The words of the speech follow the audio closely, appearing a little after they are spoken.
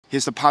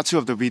Here's the part 2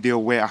 of the video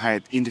where I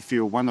had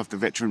interviewed one of the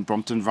veteran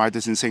Brompton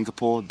riders in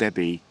Singapore,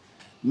 Debbie.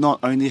 Not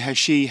only has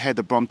she had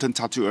the Brompton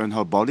tattoo on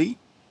her body,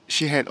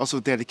 she had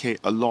also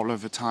dedicated a lot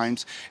of her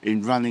times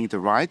in running the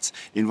rides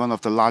in one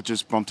of the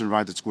largest Brompton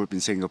riders group in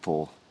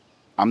Singapore.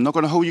 I'm not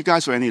going to hold you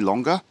guys for any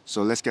longer,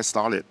 so let's get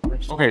started.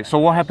 Okay, so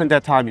what happened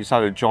that time you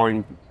started to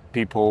join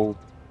people,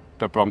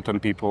 the Brompton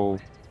people?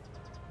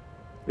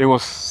 It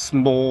was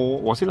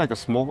small, was it like a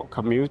small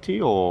community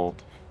or?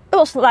 It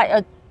was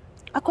like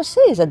I could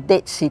say it's a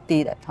dead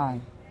city that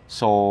time.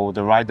 So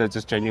the riders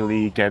just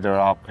genuinely gather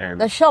up and...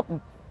 The shop...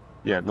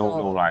 Yeah,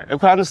 no ride. I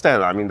can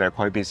understand, I mean, they're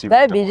quite busy.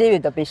 Very busy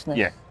with the business.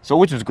 Yeah, so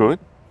which is good,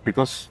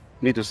 because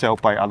need to sell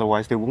bike,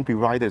 otherwise there won't be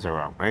riders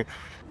around, right?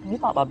 Can we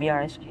talk about BR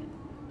SG?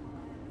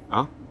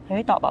 Huh? Can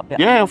we talk about BR?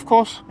 Yeah, of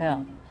course.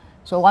 Yeah.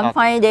 So one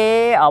fine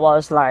day, I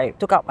was like,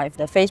 took up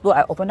the Facebook,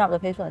 I opened up the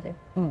Facebook, I said,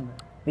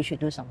 we should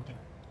do something.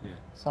 Yeah.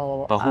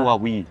 So, but who are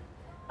we?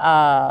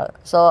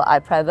 So I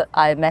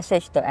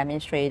messaged the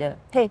administrator,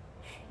 hey,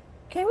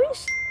 can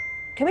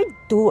we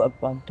do a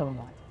Brompton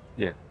ride?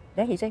 Yeah.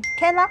 Then he said,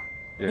 can lah.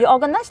 Yeah. You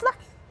organize lah.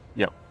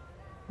 Yep.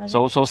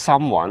 So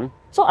someone...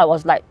 So I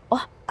was like,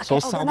 oh, so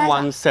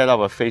someone set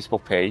up a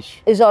Facebook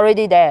page. It's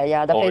already there,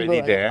 yeah, the already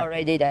Facebook there.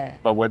 already there.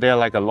 But were there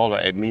like a lot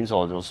of admins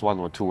or just one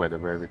or two at the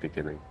very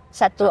beginning?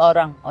 Satu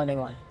orang, only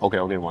one. Okay,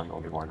 only one.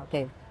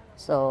 Okay.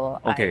 So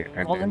okay,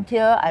 I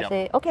volunteer, I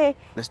say, okay.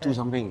 Let's do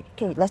something.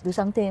 Okay, let's do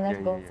something.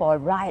 Let's go for a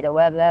ride or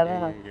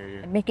whatever.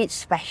 Make it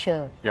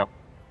special. Yep.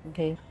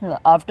 Okay.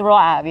 After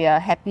all, we are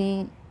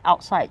happy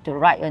outside to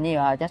ride only,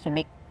 just to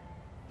make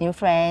new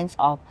friends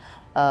of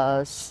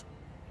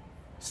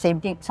same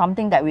thing,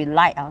 something that we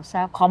like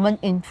ourselves, common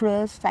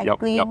interest,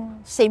 cycling,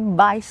 same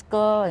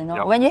bicycle, you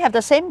know. When you have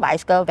the same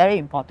bicycle, very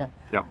important.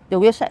 The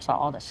wheel sets are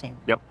all the same.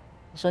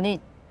 So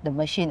need the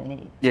machine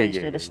only.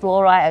 The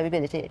slow ride,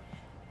 everybody say,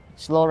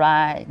 slow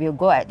ride, we'll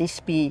go at this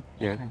speed.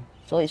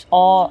 So it's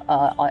all,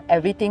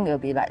 everything will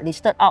be like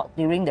listed out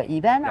during the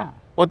event.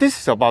 Well, this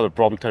is about the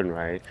Brompton,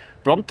 right?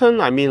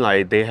 Brompton, I mean,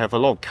 like, they have a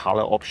lot of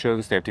color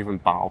options, they have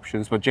different bar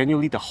options, but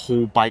generally the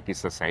whole bike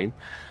is the same.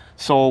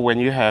 So when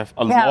you have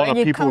a lot of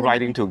people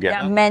riding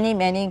together...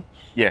 many.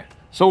 Yeah.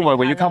 So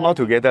when you come out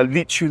together,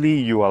 literally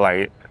you are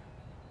like...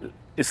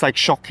 It's like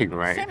shocking,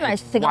 right? Same like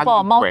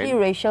Singapore,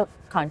 multiracial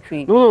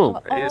country.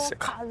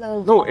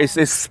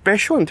 It's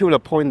special until the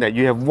point that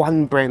you have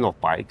one brand of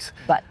bikes.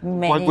 But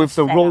many with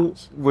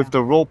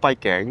the road bike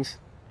gangs,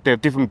 there are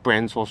different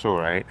brands also,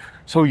 right?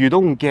 So you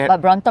don't get...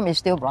 But Brompton is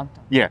still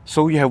Brompton. Yeah,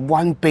 so you have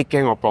one big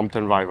gang of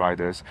Brompton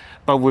riders.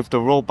 But with the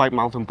road bike,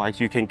 mountain bikes,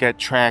 you can get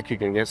track, you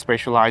can get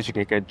specialized, you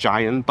can get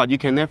giant, but you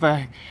can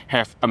never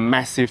have a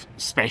massive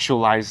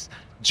specialized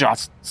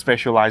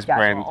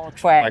brand.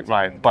 Like,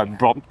 right. But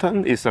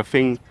Brompton is a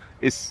thing,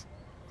 it's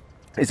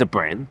a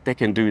brand that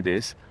can do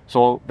this.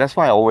 So that's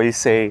why I always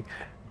say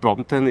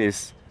Brompton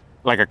is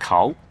like a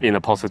cow in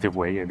a positive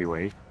way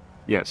anyway.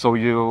 Yeah, so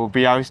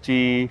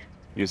BRSG,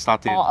 you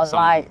started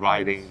some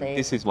riding.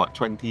 This is what,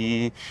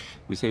 you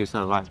say you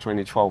started like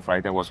 2012,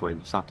 right? That was when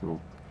you started.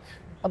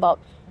 About?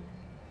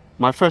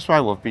 My first ride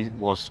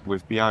was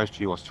with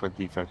BRSG was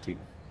 2013.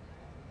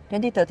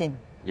 2013?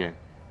 Yeah.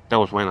 That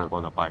was when I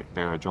got a bike.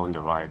 Then I joined the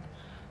ride.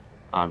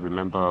 I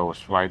remember I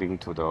was riding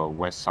to the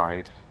west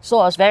side. So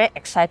I was very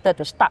excited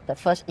to start the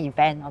first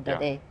event of the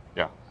day.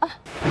 Yeah. The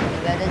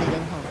weather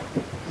didn't hold.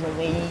 It was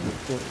raining,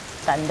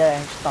 thunder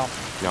and storm.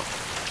 Yep.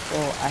 So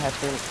I have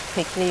to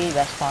quickly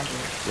respond to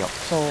it. Yep.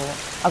 So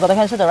I got to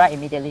cancel the ride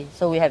immediately.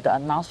 So we have to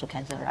announce to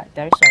cancel the ride.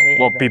 Very sorry.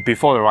 Well,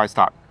 before the ride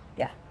start?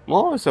 Yeah.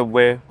 Well, it's a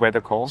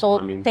weather call. So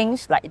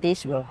things like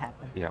this will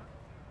happen. Yeah.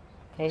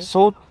 Okay.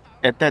 So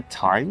at that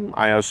time,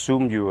 I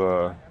assume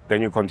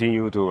then you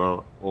continue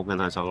to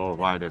organize a lot of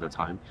rides at the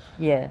time.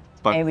 Yeah.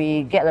 But, and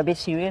we get a bit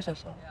serious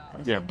also.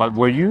 Yeah, but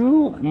were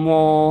you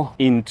more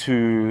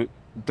into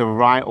the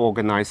ride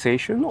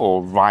organization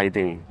or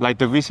riding? Like,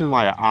 the reason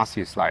why I ask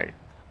is like,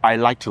 I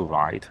like to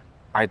ride.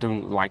 I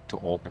don't like to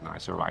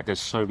organize a ride. There's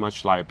so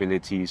much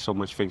liability, so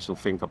much things to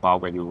think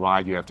about. When you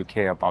ride, you have to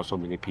care about so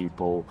many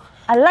people.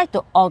 I like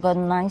to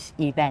organize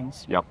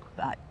events. Yep.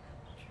 But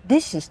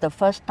this is the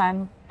first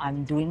time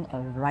I'm doing a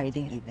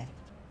riding event.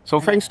 So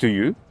thanks to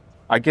you,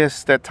 I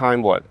guess that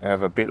time,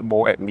 have a bit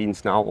more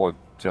admins now, or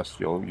just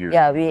you?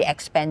 Yeah, we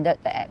expanded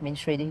the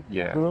administrative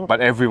group.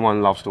 But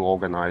everyone loves to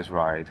organize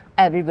ride.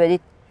 Everybody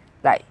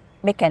like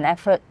make an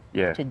effort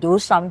to do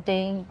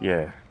something.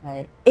 Yeah.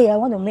 Like, hey, I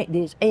want to make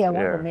this. Hey, I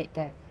want to make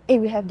that. Hey,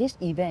 we have this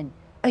event.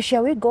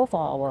 Shall we go for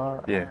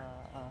our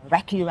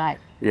recce ride?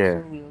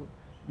 Yeah. So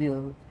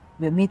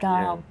we'll meet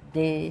up.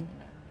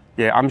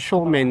 Yeah, I'm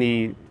sure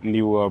many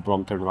newer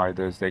Brompton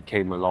riders that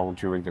came along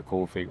during the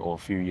COVID or a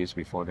few years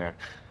before that,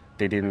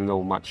 they didn't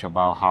know much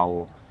about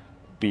how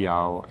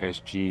BR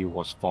SG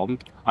was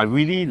formed. I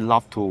really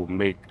love to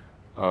make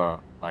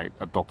like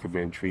a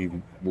documentary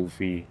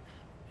movie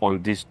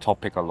on this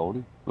topic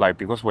alone. Like,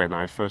 because when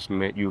I first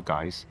met you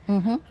guys,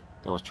 that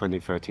was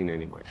 2013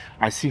 anyway,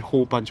 I see a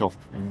whole bunch of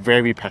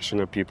very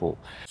passionate people,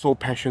 so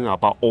passionate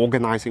about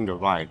organizing the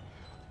ride.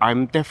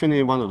 I'm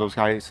definitely one of those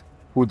guys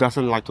who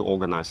doesn't like to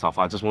organize stuff.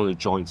 I just want to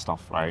join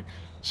stuff, right?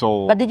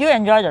 So. But did you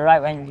enjoy the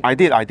ride when you? I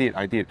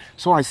did.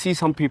 So I see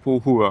some people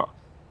who are,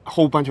 a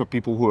whole bunch of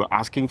people who are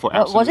asking for.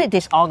 Was it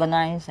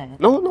disorganized?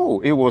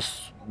 No, it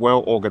was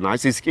well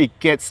organized. It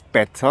gets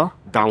better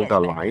down the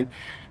line.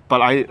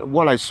 But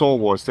what I saw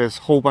was there's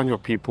a whole bunch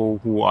of people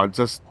who are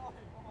just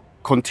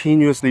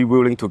continuously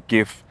willing to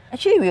give.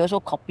 Actually, we also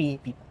copy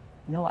people.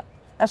 You know what?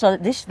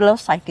 This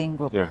Love Cycling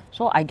group. Yeah.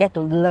 So I get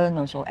to learn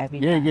also every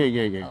time.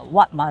 Yeah.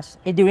 What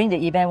must during the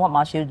event? What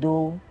must you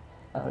do?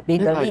 Be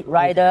the lead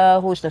rider.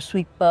 Who's the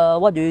sweeper?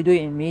 What do you do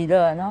in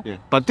middle? You know? Yeah.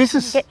 But this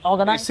is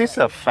this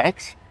a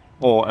fact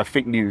or a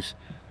fake news?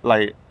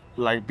 Like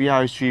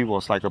BR SG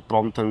was like a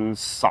Brompton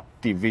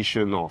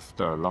subdivision of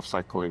the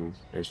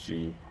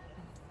LoveCyclingSG.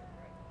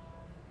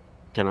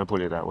 Can I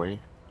put it that way?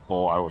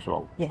 Or I was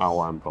wrong? Yes.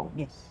 Oh, I'm wrong.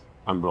 Yes.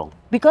 I'm wrong.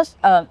 Because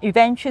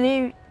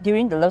eventually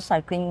during the Love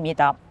Cycling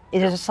meetup,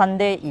 it is a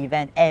Sunday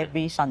event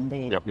every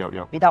Sunday.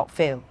 Yep. Without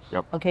fail.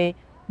 Yep. Okay.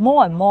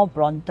 More and more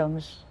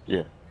Bromptons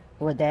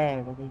were there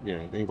already.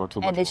 Yeah, they got too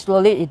much. And it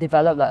slowly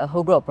developed like a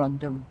whole group of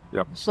Brompton.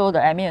 Yep. So the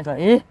admin was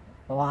like,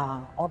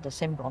 wow, all the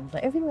same Brompton.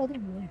 Everybody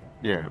knew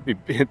that.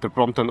 Yeah, the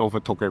Brompton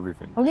overtook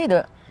everything. Only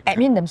the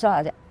admin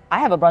themselves said, I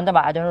have a Brompton,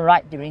 but I don't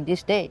ride during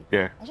this day.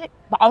 Yeah. I said,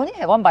 but I only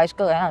have one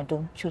bicycle and I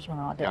don't choose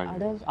one. The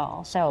others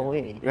are sell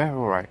away. Yeah,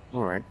 all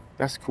right.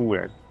 That's cool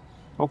then.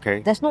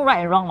 Okay. There's no right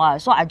and wrong,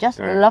 so I just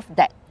love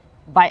that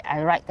bike.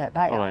 I ride that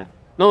bike. All right.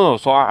 No.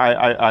 So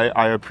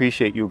I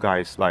appreciate you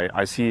guys. Like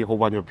I see a whole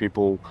bunch of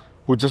people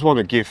who just want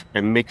to give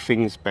and make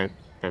things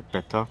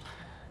better,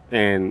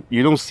 and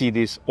you don't see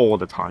this all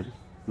the time.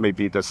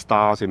 Maybe the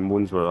stars and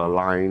moons were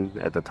aligned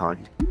at the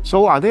time.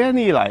 So are there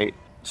any like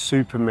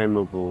super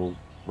memorable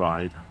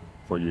ride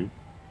for you?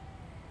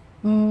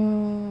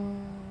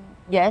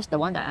 Yes, the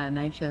one that I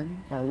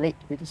mentioned, the late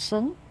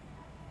Wilson.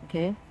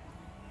 Okay.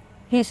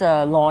 He's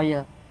a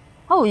lawyer.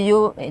 How will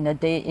you in a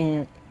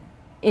day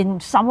in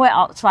somewhere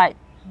outside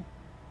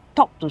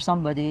talk to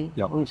somebody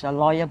who is a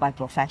lawyer by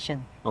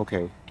profession?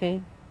 Okay.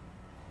 Okay.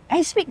 And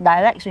he speaks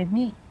dialects with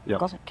me Yep.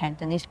 because of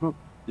Cantonese group.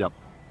 Yep.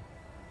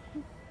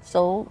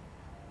 So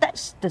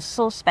that's the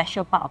so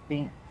special part of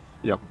being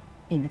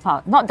in the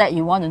part. Not that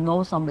you want to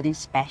know somebody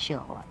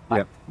special,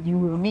 but you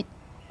will meet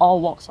all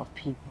walks of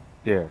people.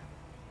 Yeah.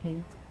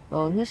 Okay.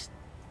 So he's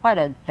quite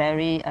a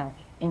very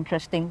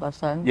interesting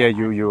person. Yeah,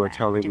 you were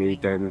telling me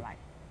then. Right.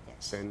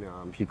 Yes. Then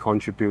he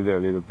contributed a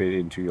little bit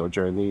into your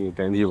journey.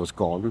 Then he was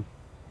gone.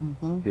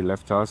 He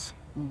left us.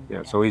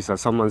 So he's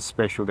someone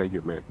special that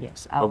you met.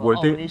 Yes, I will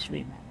always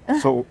remember.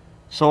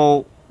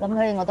 So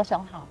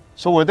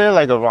were there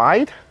like a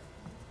ride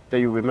that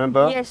you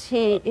remember? Yes,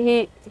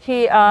 he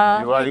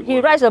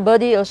rides a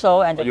birdie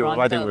also, and you were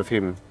riding with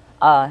him.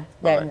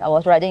 Then I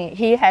was riding.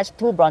 He has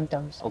two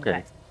Bromptons.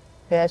 Okay.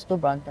 He has two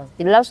Bromptons.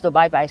 He loves to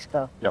buy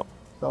bicycle. Yep.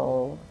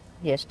 So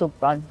he has two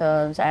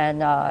Bromptons,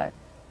 and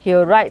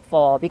he'll ride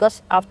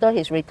because after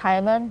his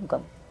retirement,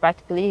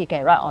 practically he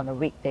can ride on a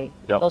weekday.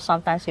 Yep. So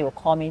sometimes he will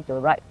call me to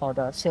ride for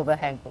the Silver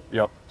Hand group.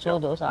 Yep. So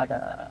those are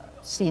the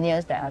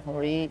seniors that have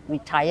already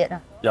retired.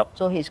 Yep.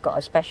 So he's got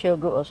a special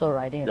group also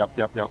riding.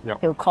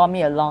 Yep. He'll call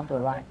me along to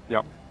ride.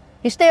 Yep.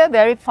 He stays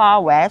very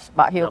far west,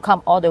 but he'll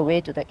come all the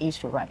way to the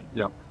east to ride.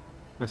 Yep.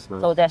 That's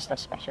nice. So that's the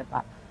special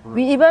part.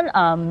 We even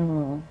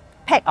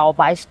packed our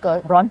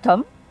bicycle,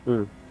 Brompton,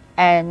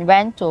 and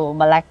went to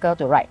Malacca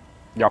to ride.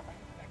 Yep.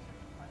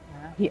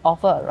 He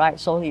offered a ride,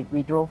 so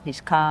we drove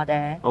his car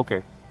there.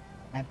 Okay.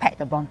 And packed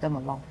the Brompton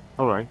along.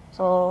 All right.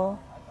 So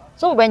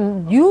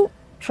when you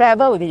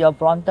travel with your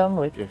Brompton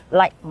with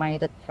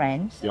like-minded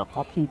friends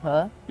or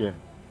people,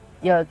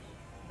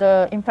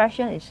 the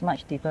impression is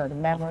much deeper. The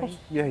memory.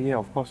 Yeah,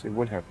 of course it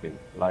would have been.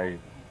 Like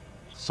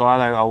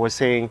I was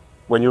saying,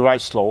 when you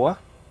ride slower,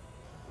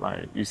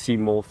 like you see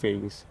more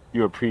things,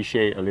 you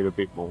appreciate a little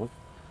bit more.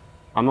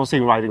 I'm not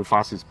saying riding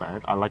fast is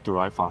bad. I like to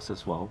ride fast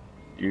as well.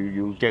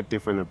 You get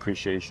different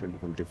appreciation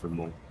from different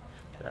modes.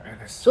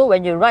 So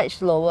when you ride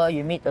slower,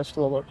 you meet a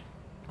slower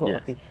group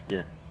of people.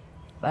 Yeah.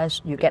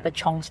 But you get the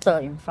chongster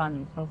in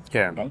front, so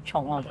you can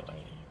chong all the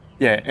way.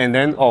 Yeah, and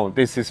then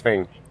this is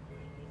thing.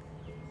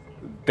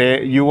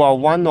 You are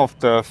one of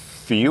the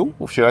few,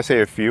 should I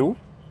say a few?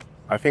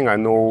 I think I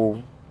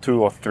know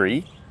 2 or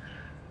 3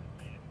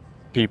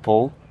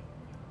 people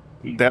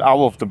that out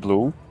of the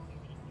blue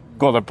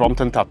got a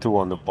Brompton tattoo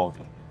on the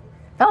body.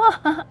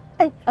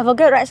 I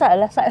forget right side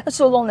or left side.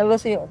 So long never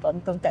see a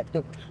Brompton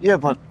tattoo. Yeah,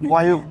 but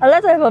why you?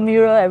 Unless I have a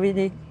mirror every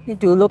day,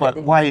 need to look at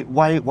it. But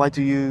why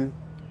do you?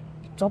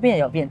 左邊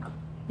右邊？呢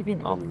邊？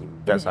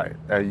 That's right.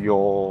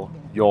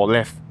 Your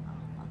left.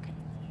 Okay.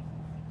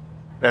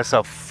 There's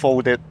a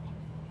folded.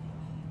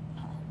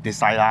 This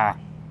side lah.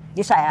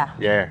呢 side 啊？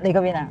 Yeah. 你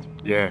嗰邊啊？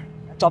 Yeah.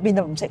 左邊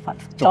都唔識瞓，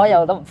左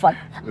右都唔瞓。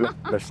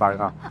Left side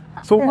lah.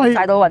 So why?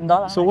 曬到暈咗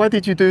啦。 So why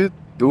did you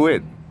do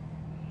it?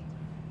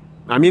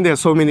 I mean, there's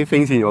so many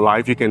things in your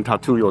life. You can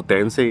tattoo your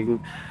dancing.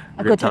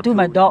 I could tattoo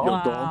my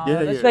dog.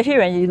 Especially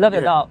when you love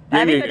your dog.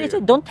 Everybody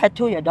said don't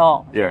tattoo your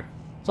dog. Yeah.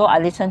 So I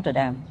listen to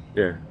them.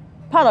 Yeah.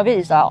 Part of it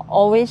is I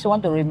always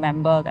want to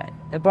remember that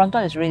the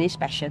Brompton is really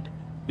special.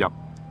 Yep.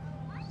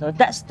 So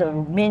that's the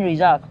main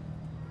result of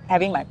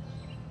having my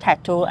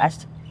tattoo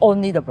as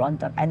only the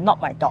Brompton and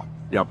not my dog.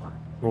 Yep.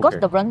 Because Okay.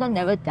 the Brompton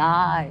never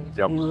dies.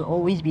 Yep. It will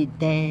always be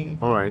there.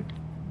 All right.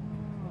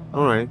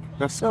 All right.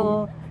 That's So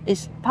cool.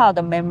 it's part of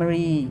the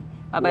memory.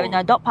 But when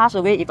my dog passed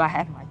away, if I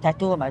have my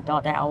tattoo of my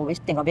dog, then I always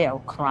think of it, I will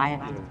cry.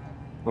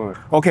 Alright.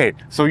 Okay,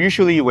 so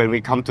usually when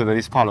we come to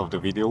this part of the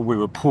video, we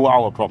will pull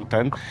our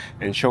Brompton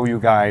and show you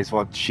guys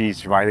what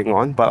she's riding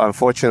on. But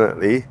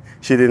unfortunately,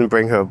 she didn't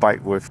bring her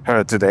bike with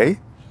her today.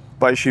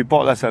 But she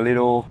bought us a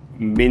little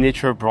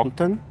miniature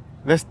Brompton.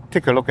 Let's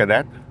take a look at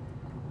that.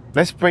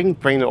 Let's bring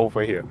it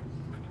over here.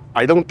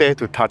 I don't dare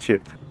to touch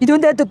it. You don't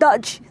dare to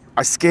touch.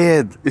 I'm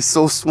scared. It's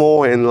so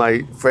small and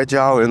like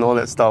fragile and all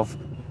that stuff.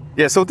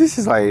 Yeah, so this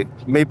is like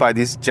made by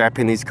this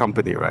Japanese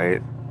company,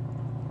 right?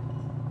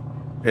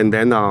 And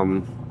then,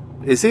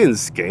 is it in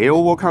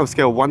scale? What kind of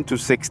scale? 1 to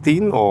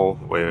 16 or,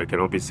 well, it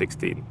cannot be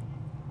 16.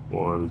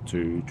 1,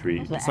 2,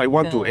 3. It's like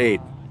 1 to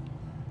 8.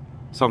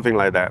 Something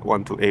like that,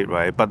 1 to 8,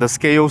 right? But the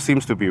scale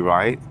seems to be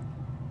right.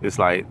 It's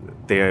like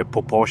their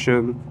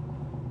proportion.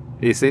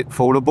 Is it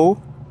foldable?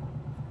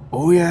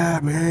 Oh yeah,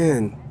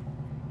 man.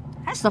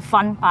 That's the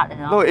fun part, you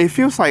know. No, it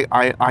feels like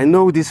I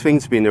know this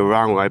thing's been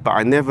around, right? But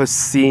I never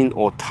seen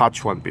or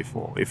touched one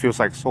before. It feels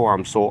like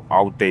I'm so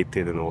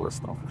outdated and all that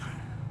stuff.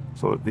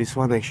 So this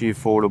one actually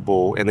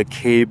foldable, and the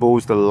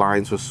cables, the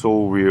lines were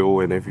so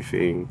real and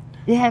everything.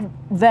 They have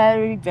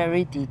very,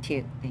 very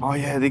detailed things. Oh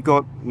yeah, they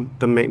got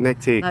the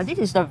magnetic. Now, this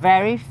is the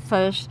very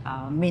first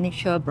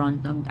miniature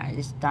Brompton that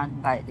is done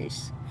by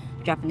this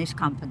Japanese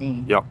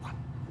company. Yep.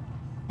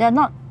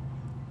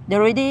 They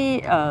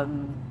already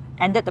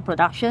ended the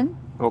production.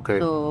 Okay.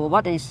 So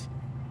what is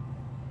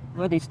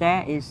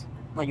there is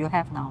what you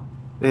have now.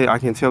 Yeah, I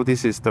can tell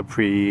this is the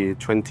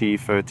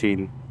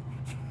pre-2013.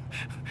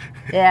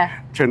 Yeah.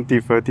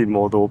 2013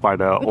 model by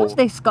the Because old.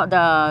 they've got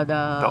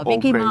the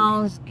Mickey crank.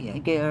 Mouse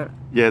gear.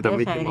 Yeah, the Yes,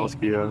 Mickey Mouse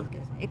gear.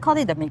 They call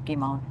it the Mickey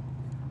Mouse.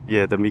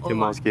 Yeah, the Mickey Old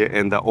Mouse one. gear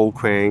and the old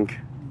crank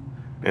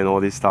and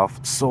all this stuff.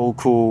 So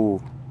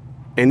cool.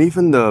 And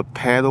even the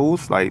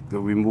pedals, like the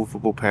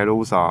removable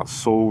pedals, are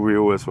so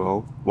real as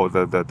well. Well,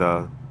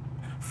 the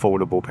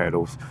foldable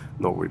pedals,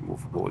 not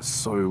removable. It's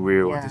so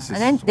real. Yeah. This is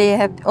And then so they cool.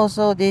 have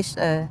also this,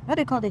 what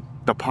do you call it?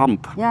 The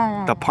pump.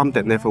 Yeah. The pump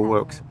that never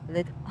works.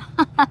 Little-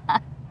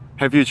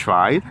 Have you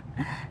tried?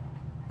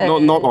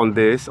 Not on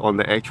this, on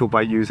the actual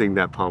bike using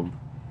that pump.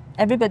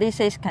 Everybody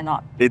says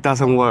cannot. It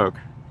doesn't work.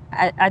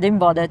 I didn't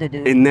bother to do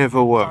It it.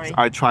 never works.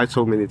 Sorry. I tried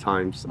so many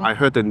times. I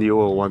heard the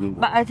newer one.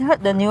 But I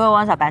heard the newer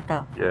ones are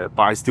better. Yeah,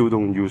 but I still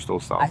don't use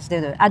those stuff. I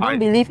still do. I don't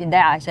believe in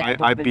that. I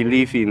said I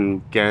believe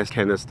in gas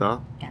canister.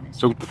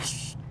 So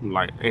So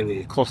like, and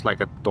it costs like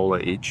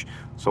 $1 each.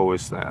 So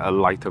it's a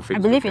lighter thing. I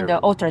to believe in carry. the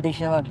old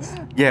traditional ones.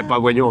 Yeah,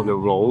 but when you're on the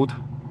road,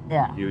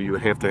 Yeah. you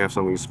have to have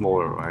something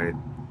smaller, right?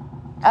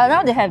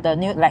 Now they have the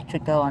new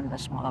electrical one, the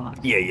smaller one.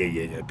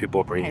 Yeah.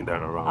 People are bringing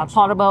that around.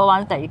 Portable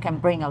ones that you can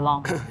bring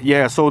along.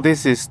 Yeah, so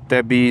this is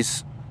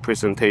Debbie's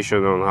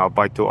presentation on our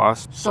bike to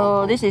us.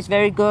 So this is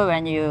very good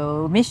when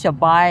you miss your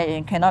bike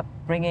and cannot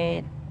bring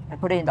it. You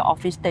put it in the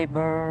office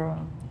table,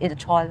 in the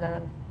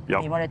toilet.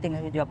 Yep. You want to think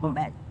of your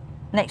mat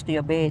next to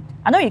your bed.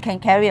 I know you can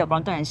carry a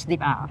Brompton and sleep.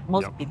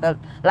 Most Yep. people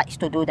likes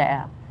to do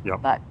that. Yep.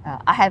 But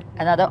I have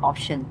another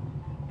option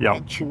Yep.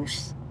 and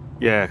choose.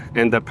 Yeah,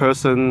 and the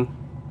person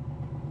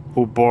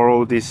who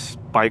borrowed this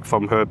bike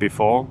from her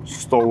before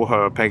stole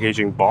her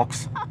packaging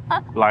box.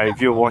 Like,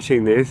 if you're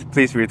watching this,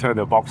 please return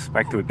the box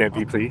back to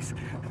Debbie, please.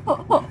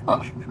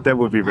 That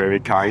would be very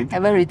kind.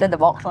 Haven't returned the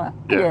box.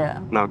 Yeah.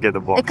 Now get the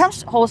box. It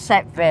comes whole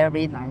set,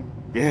 very nice.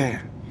 Yeah,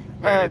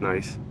 very Uh,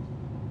 nice.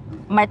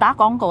 唔係打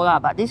廣告啦,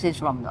 but this is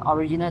from the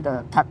original,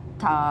 the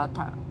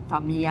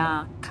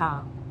Tamiya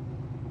car.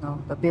 No,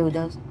 the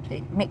builders,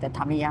 they make the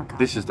Tamiya car.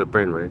 This is the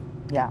brand, right?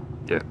 Yeah.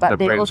 Yeah. But the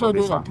they brand also for do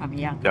this the one.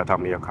 Tamiya. Yeah,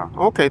 Tamiya car.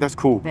 Okay, that's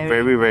cool.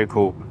 Very- Very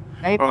cool.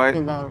 Very All right.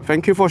 popular.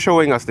 Thank you for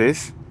showing us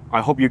this.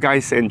 I hope you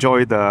guys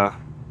enjoyed the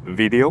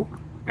video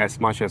as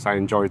much as I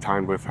enjoyed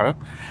time with her.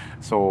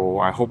 So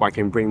I hope I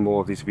can bring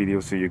more of these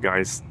videos to you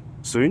guys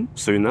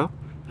sooner.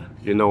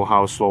 You know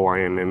how slow I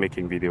am in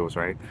making videos,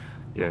 right?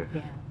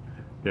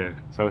 Yeah.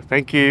 So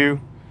thank you.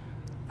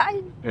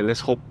 Bye. And let's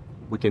hope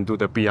we can do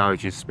the BR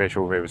SG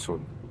special very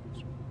soon.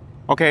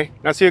 Okay,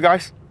 I'll see you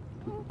guys.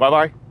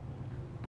 Bye-bye.